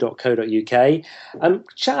chriscooper.co.uk.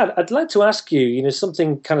 Chad, I'd like to ask you,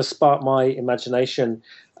 something kind of sparked my imagination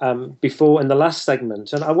before in the last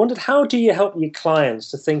segment, and I wondered, how do you help your clients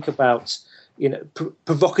to think about,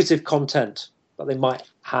 provocative content that they might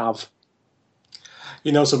have?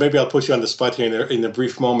 So maybe I'll put you on the spot here in a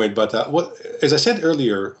brief moment. But as I said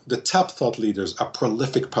earlier, the top thought leaders are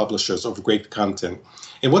prolific publishers of great content.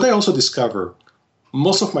 And what I also discover,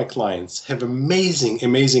 most of my clients have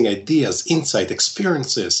amazing ideas, insight,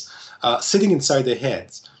 experiences sitting inside their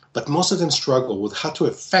heads. but most of them struggle with how to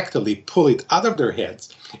effectively pull it out of their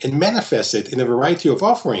heads and manifest it in a variety of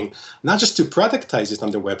offering, not just to productize it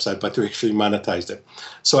on their website, but to actually monetize it.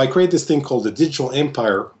 So I created this thing called the Digital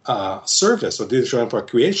Empire Service, or Digital Empire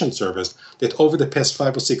Creation Service, that over the past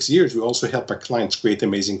 5 or 6 years, we also help our clients create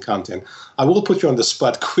amazing content. I will put you on the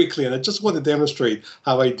spot quickly, and I just want to demonstrate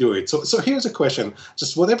how I do it. So here's a question,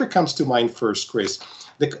 just whatever comes to mind first, Chris.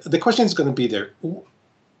 The question is going to be there.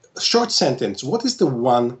 Short sentence, what is the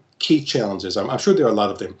one key challenges? I'm sure there are a lot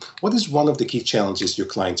of them. What is one of the key challenges your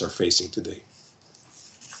clients are facing today?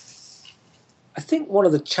 I think one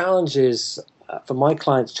of the challenges for my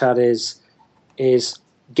clients, Chad, is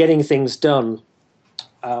getting things done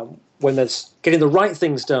when there's getting the right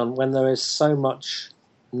things done when there is so much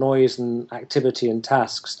noise and activity and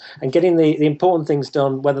tasks, and getting the important things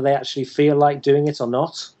done whether they actually feel like doing it or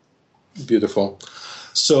not. Beautiful.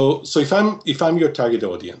 So if I'm your target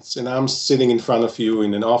audience and I'm sitting in front of you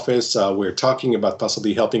in an office, we're talking about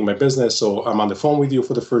possibly helping my business, so I'm on the phone with you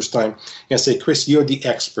for the first time, and I say, Chris, you're the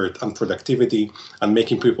expert on productivity, on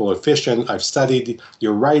making people efficient. I've studied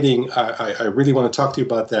your writing. I really want to talk to you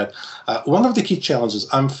about that. One of the key challenges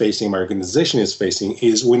I'm facing, my organization is facing,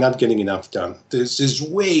 is we're not getting enough done. There's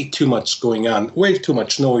way too much going on, way too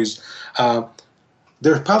much noise.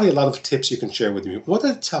 There are probably a lot of tips you can share with me. What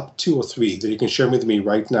are the top 2 or 3 that you can share with me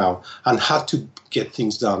right now on how to get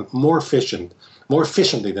things done more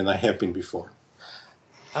efficiently than I have been before?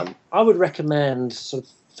 I would recommend, sort of,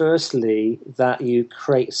 firstly, that you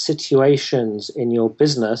create situations in your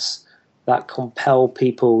business that compel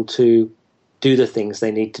people to do the things they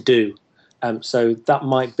need to do. So that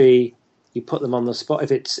might be you put them on the spot.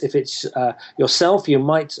 If it's yourself, you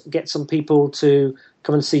might get some people to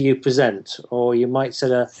come and see you present, or you might set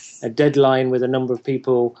a deadline with a number of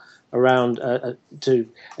people around to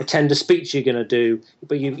attend a speech you're going to do,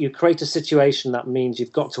 but you create a situation that means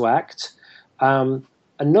you've got to act.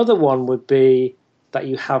 Another one would be that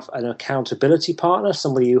you have an accountability partner,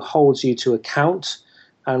 somebody who holds you to account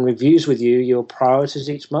and reviews with you your priorities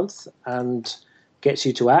each month and gets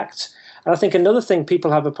you to act. And I think another thing people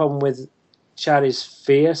have a problem with, Chad, is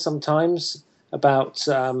fear sometimes about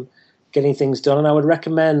getting things done, and I would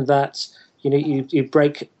recommend that you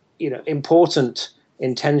break important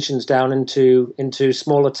intentions down into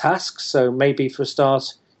smaller tasks. So maybe for a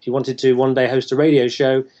start, if you wanted to one day host a radio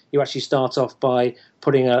show, you actually start off by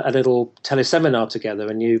putting a little teleseminar together,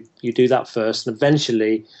 and you do that first, and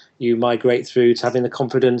eventually you migrate through to having the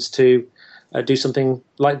confidence to do something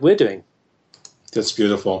like we're doing. That's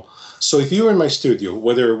beautiful. So if you're in my studio,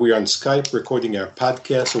 whether we're on Skype recording our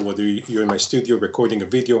podcast or whether you're in my studio recording a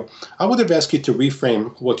video, I would have asked you to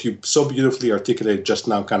reframe what you so beautifully articulated just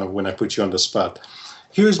now, kind of when I put you on the spot.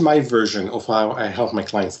 Here's my version of how I help my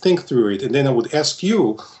clients think through it. And then I would ask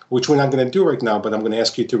you, which we're not going to do right now, but I'm going to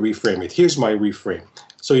ask you to reframe it. Here's my reframe.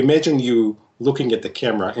 So imagine you looking at the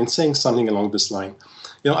camera and saying something along this line.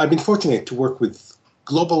 I've been fortunate to work with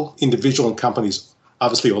global individual and companies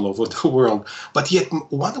obviously all over the world. But yet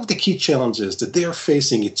one of the key challenges that they are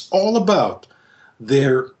facing, it's all about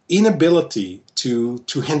their inability to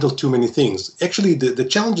handle too many things. Actually, the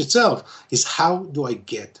challenge itself is, how do I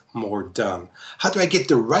get more done? How do I get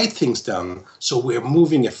the right things done so we're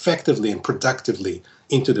moving effectively and productively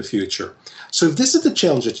into the future? So if this is the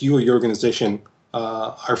challenge that you or your organization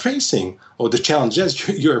are facing, or the challenges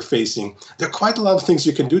you're facing, there are quite a lot of things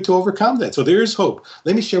you can do to overcome that. So there is hope.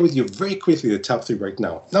 Let me share with you very quickly the top 3 right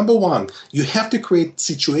now. Number 1, you have to create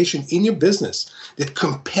situations in your business that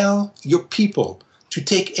compel your people to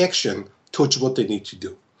take action towards what they need to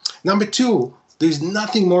do. Number 2, there's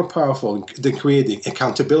nothing more powerful than creating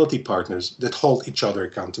accountability partners that hold each other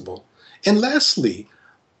accountable. And lastly,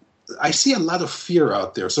 I see a lot of fear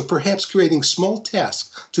out there. So perhaps creating small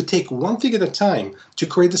tasks to take one thing at a time to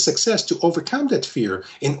create the success to overcome that fear.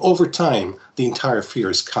 And over time, the entire fear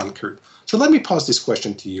is conquered. So let me pose this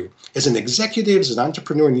question to you. As an executive, as an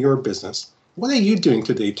entrepreneur in your business, what are you doing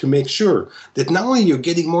today to make sure that not only you're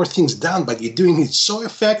getting more things done, but you're doing it so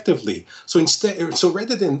effectively? So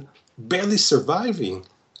rather than barely surviving,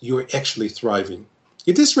 you're actually thriving.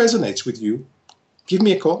 If this resonates with you, give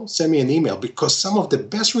me a call, send me an email, because some of the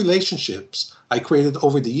best relationships I created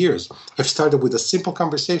over the years have started with a simple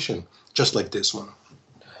conversation, just like this one.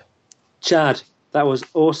 Chad, that was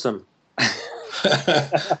awesome.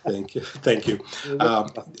 Thank you.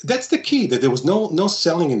 That's the key, that there was no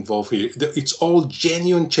selling involved here. It's all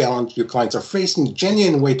genuine challenge your clients are facing,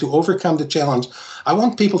 genuine way to overcome the challenge. I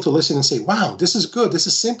want people to listen and say, wow, this is good, this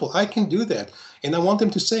is simple, I can do that. And I want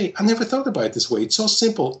them to say, I never thought about it this way. It's so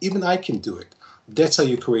simple, even I can do it. That's how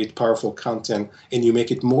you create powerful content, and you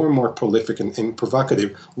make it more and more prolific and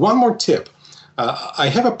provocative. One more tip. I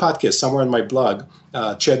have a podcast somewhere on my blog,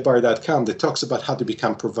 chadbarr.com, that talks about how to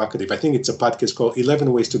become provocative. I think it's a podcast called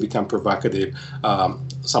 11 Ways to Become Provocative,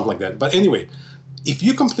 something like that. But anyway, if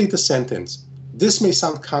you complete a sentence, this may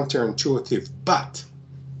sound counterintuitive, but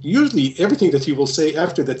usually everything that you will say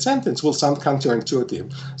after that sentence will sound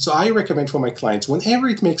counterintuitive. So I recommend for my clients, whenever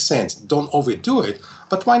it makes sense, don't overdo it,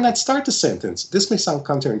 but why not start the sentence? This may sound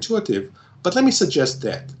counterintuitive, but let me suggest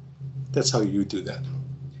that. That's how you do that.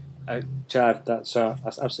 Chad, that's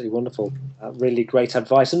absolutely wonderful. Really great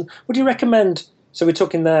advice. And would you recommend, so we're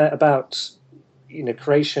talking there about,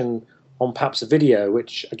 creation on perhaps a video,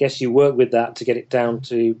 which I guess you work with that to get it down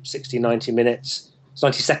to 60, 90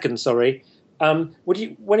 seconds, sorry. Would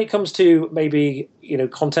you, when it comes to maybe,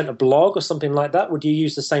 content, a blog or something like that, would you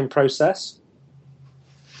use the same process?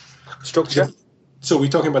 Structure? So we're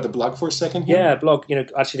talking about the blog for a second here? Yeah, blog,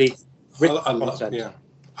 actually written content.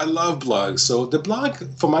 I love blogs. So the blog,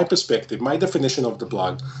 from my perspective, my definition of the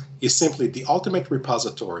blog is simply the ultimate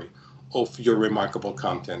repository of your remarkable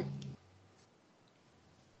content.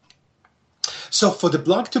 So for the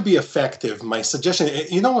blog to be effective, my suggestion,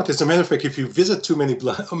 as a matter of fact, if you visit too many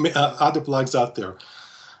other blogs out there,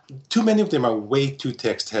 too many of them are way too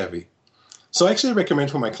text heavy. So I actually recommend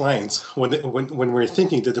for my clients, when we're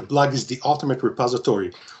thinking that the blog is the ultimate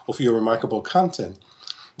repository of your remarkable content,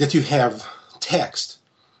 that you have text,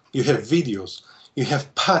 you have videos, you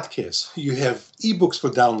have podcasts, you have ebooks for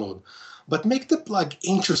download, but make the blog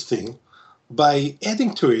interesting by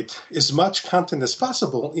adding to it as much content as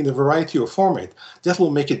possible in a variety of format. That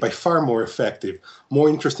will make it by far more effective, more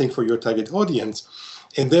interesting for your target audience,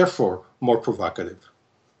 and therefore more provocative.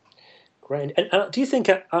 Great. And do you think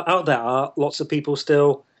out there are lots of people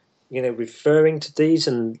still, referring to these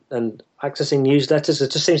and accessing newsletters?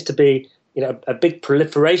 It just seems to be, a big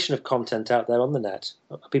proliferation of content out there on the net.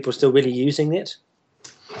 Are people still really using it?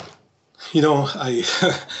 I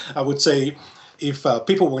would say, if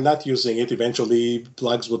people were not using it, eventually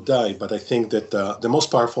blogs would die. But I think that the most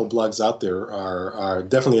powerful blogs out there are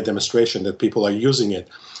definitely a demonstration that people are using it.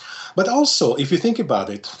 But also, if you think about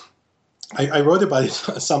it, I wrote about it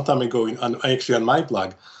some time ago actually on my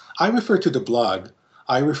blog. I refer to the blog,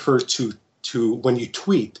 I refer to when you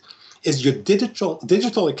tweet, is your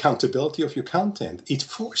digital accountability of your content. It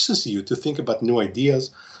forces you to think about new ideas,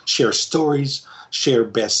 share stories, share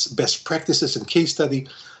best practices and case study.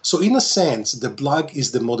 So in a sense, the blog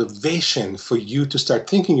is the motivation for you to start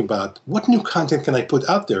thinking about what new content can I put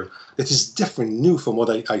out there that is different, new from what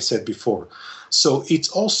I said before. So it's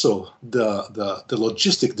also the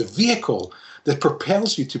logistic, the vehicle that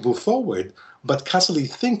propels you to move forward, but constantly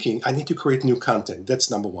thinking, I need to create new content. That's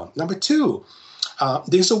number one. Number two,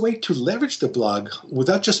 there's a way to leverage the blog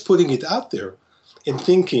without just putting it out there and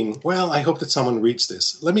thinking, well, I hope that someone reads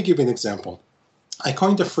this. Let me give you an example. I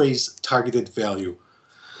coined the phrase targeted value.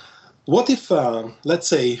 What if, let's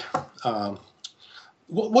say,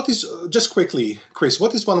 what is, just quickly, Chris,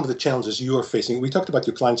 what is one of the challenges you are facing? We talked about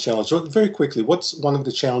your client challenge. Very quickly, what's one of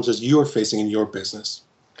the challenges you are facing in your business?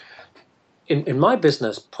 In my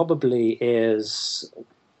business, probably is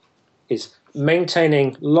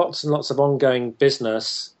maintaining lots and lots of ongoing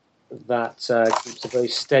business that keeps a very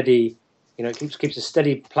steady, keeps a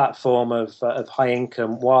steady platform of high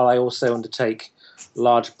income while I also undertake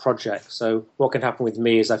large projects. So what can happen with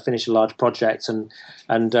me is I finish a large project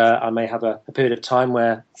and I may have a period of time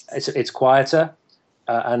where it's quieter,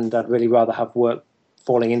 and I'd really rather have work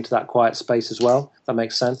falling into that quiet space as well. That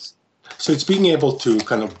makes sense. So it's being able to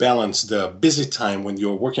kind of balance the busy time when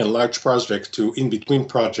you're working on large projects to in between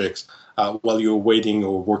projects while you're waiting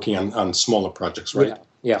or working on smaller projects, right?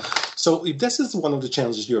 Yeah. So if this is one of the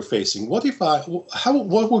challenges you're facing, what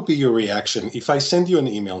would be your reaction if I send you an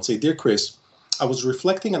email and say, Dear Chris, I was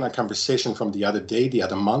reflecting on our conversation from the other day, the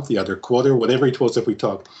other month, the other quarter, whatever it was that we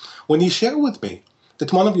talked, when you shared with me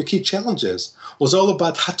that one of your key challenges was all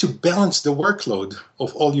about how to balance the workload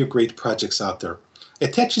of all your great projects out there.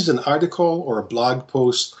 Attaches an article or a blog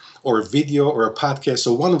post or a video or a podcast.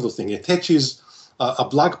 So one of the things, attaches a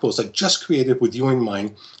blog post I just created with you in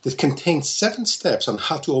mind that contains 7 steps on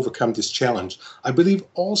how to overcome this challenge. I believe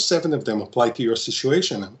all 7 of them apply to your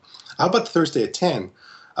situation. How about Thursday at 10?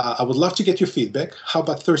 I would love to get your feedback. How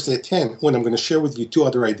about Thursday at 10 when I'm going to share with you 2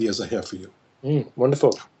 other ideas I have for you?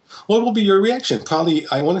 Wonderful. What will be your reaction? Probably,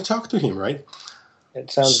 I want to talk to him, right?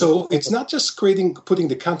 So it's not just putting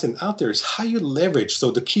the content out there, it's how you leverage. So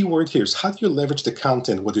the key word here is how do you leverage the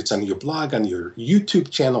content, whether it's on your blog, on your YouTube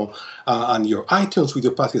channel, on your iTunes with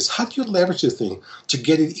your podcast. How do you leverage the thing to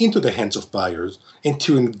get it into the hands of buyers and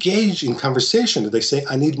to engage in conversation that they say,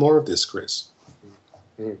 I need more of this, Chris?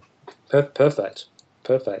 Perfect.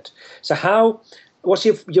 So how What's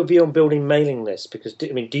your view on building mailing lists? Because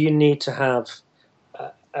do you need to have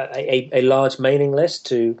a large mailing list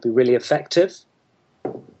to be really effective?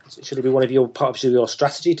 Should it be one of your parts of your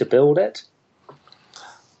strategy to build it?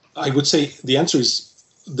 I would say the answer is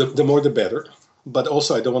the more the better, but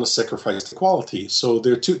also I don't want to sacrifice the quality. So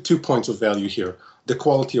there are two points of value here: the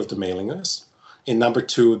quality of the mailing list, and number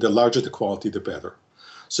two, the larger the quality, the better.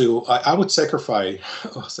 So I would sacrifice,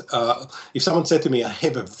 if someone said to me, I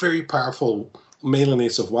have a very powerful mailing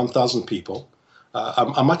list of 1,000 people,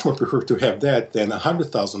 I much more prefer to have that than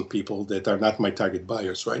 100,000 people that are not my target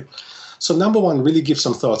buyers, right? So number one, really give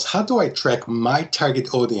some thoughts. How do I track my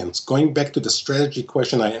target audience? Going back to the strategy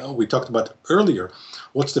question we talked about earlier,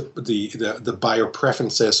 what's the buyer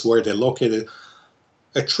preferences, where they're located?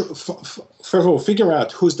 First of all, figure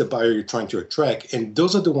out who's the buyer you're trying to attract, and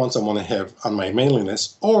those are the ones I want to have on my mailing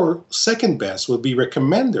list. Or second best will be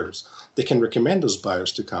recommenders. They can recommend those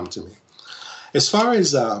buyers to come to me. As far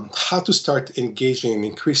as how to start engaging and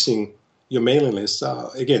increasing your mailing list,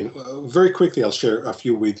 again, very quickly I'll share a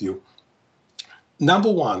few with you.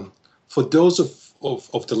 Number one, for those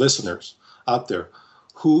of the listeners out there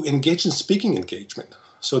who engage in speaking engagement,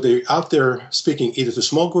 so they're out there speaking either to a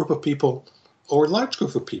small group of people or a large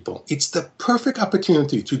group of people, it's the perfect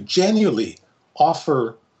opportunity to genuinely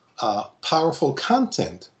offer powerful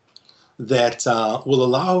content that will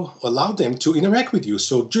allow them to interact with you.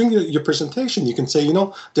 So during your presentation, you can say,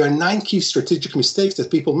 there are 9 key strategic mistakes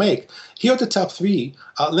that people make. Here are the top 3.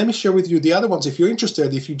 Let me share with you the other ones. If you're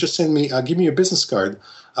interested, if you just give me your business card,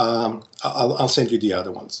 I'll send you the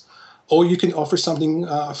other ones. Or you can offer something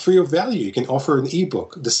free of value. You can offer an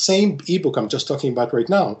ebook. The same ebook I'm just talking about right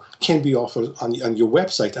now can be offered on your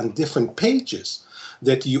website on different pages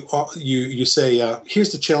that you say,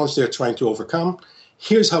 here's the challenge they're trying to overcome.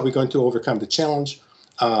 Here's how we're going to overcome the challenge.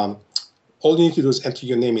 All you need to do is enter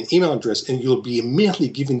your name and email address, and you'll be immediately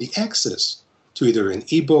given the access to either an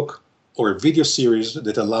ebook or a video series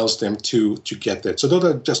that allows them to get that. So those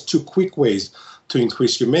are just 2 quick ways to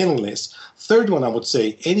increase your mailing list. Third one, I would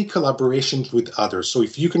say, any collaborations with others. So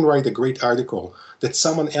if you can write a great article that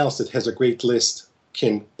someone else that has a great list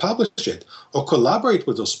can publish it, or collaborate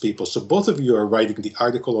with those people. So both of you are writing the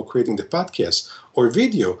article or creating the podcast or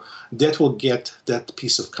video, that will get that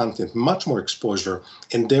piece of content much more exposure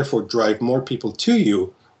and therefore drive more people to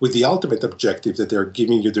you with the ultimate objective that they're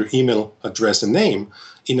giving you their email address and name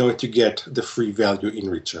in order to get the free value in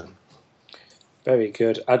return. Very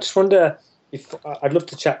good. I just wonder if I'd love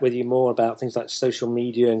to chat with you more about things like social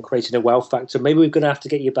media and creating a wow factor. Maybe we're going to have to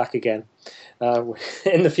get you back again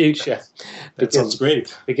in the future. That sounds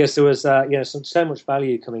great. Because there was so much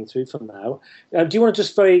value coming through from that. Do you want to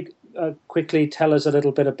just very quickly tell us a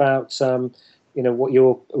little bit about what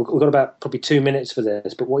we've got about probably 2 minutes for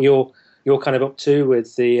this, but what you're kind of up to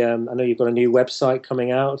with the I know you've got a new website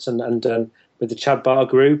coming out and with the Chad Barr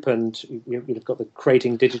Group, and you've got the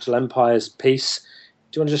Creating Digital Empires piece.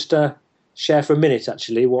 Do you want to just share for a minute,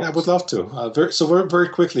 actually? Yeah, I would love to. Very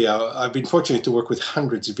quickly, I've been fortunate to work with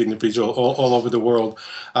hundreds of individuals all over the world,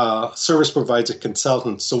 service providers,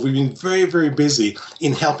 consultants. So we've been very, very busy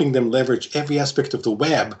in helping them leverage every aspect of the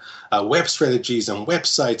web strategies and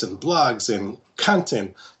websites and blogs and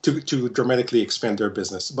content to dramatically expand their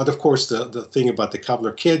business. But of course, the thing about the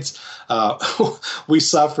cobbler kids, we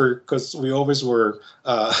suffer because we always were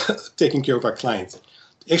taking care of our clients.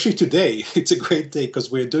 Actually, today, it's a great day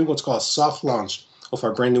because we're doing what's called a soft launch of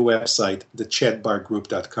our brand new website,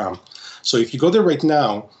 thechadbargroup.com. So if you go there right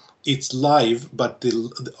now, it's live, but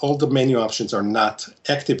all the menu options are not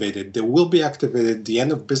activated. They will be activated at the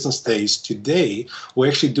end of business days today. We're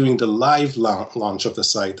actually doing the live launch of the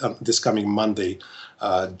site this coming Monday,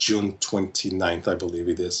 June 29th, I believe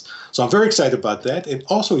it is. So I'm very excited about that. And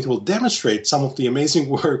also, it will demonstrate some of the amazing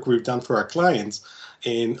work we've done for our clients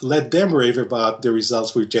and let them rave about the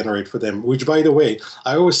results we generate for them, which, by the way,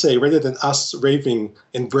 I always say, rather than us raving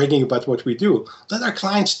and bragging about what we do, let our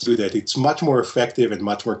clients do that. It's much more effective and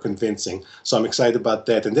much more convincing. So I'm excited about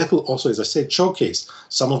that. And that will also, as I said, showcase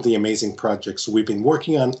some of the amazing projects we've been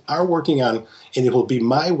working on, and it will be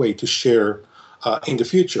my way to share in the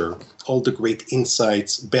future all the great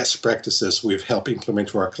insights, best practices we've helped implement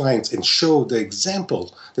for our clients and show the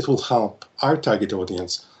example that will help our target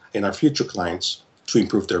audience and our future clients to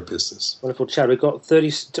improve their business. Wonderful, Chad. We've got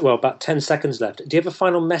about 10 seconds left. Do you have a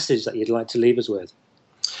final message that you'd like to leave us with?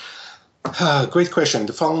 Great question.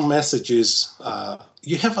 The final message is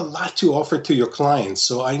you have a lot to offer to your clients.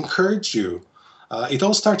 So I encourage you It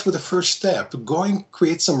all starts with the first step. Go and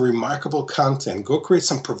create some remarkable content. Go create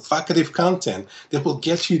some provocative content that will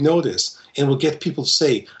get you noticed and will get people to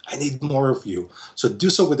say, I need more of you. So do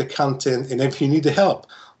so with the content. And if you need the help,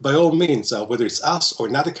 by all means, whether it's us or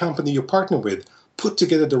not a company you partner with, put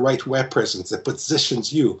together the right web presence that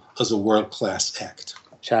positions you as a world-class act.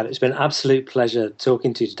 Chad, it's been an absolute pleasure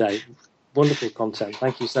talking to you today. Wonderful content.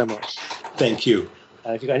 Thank you so much. Thank you.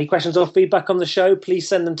 If you've got any questions or feedback on the show, please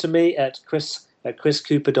send them to me at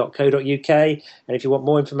chris@chriscooper.co.uk. And if you want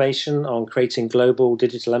more information on creating global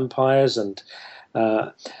digital empires and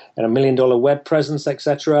 $1 million web presence,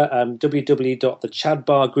 etc.,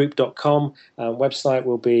 www.thechadbargroup.com website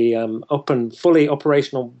will be up and fully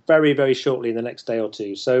operational very, very shortly in the next day or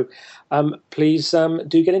two. So please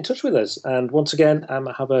do get in touch with us. And once again,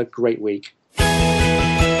 have a great week.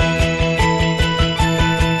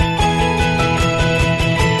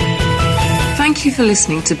 Thank you for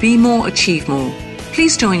listening to Be More, Achieve More.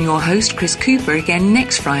 Please join your host, Chris Cooper, again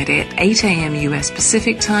next Friday at 8 a.m. US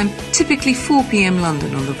Pacific Time, typically 4 p.m.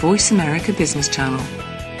 London on the Voice America Business Channel.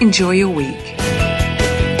 Enjoy your week.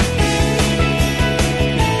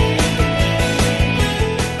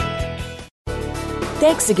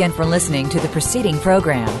 Thanks again for listening to the preceding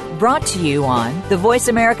program, brought to you on the Voice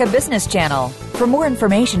America Business Channel. For more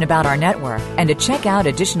information about our network and to check out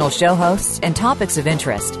additional show hosts and topics of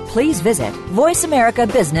interest, please visit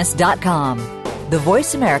voiceamericabusiness.com. The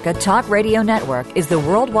Voice America Talk Radio Network is the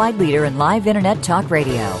worldwide leader in live Internet talk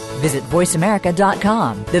radio. Visit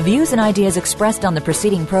voiceamerica.com. The views and ideas expressed on the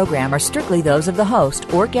preceding program are strictly those of the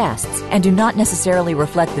host or guests and do not necessarily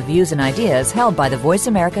reflect the views and ideas held by the Voice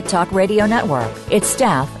America Talk Radio Network, its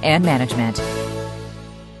staff, and management.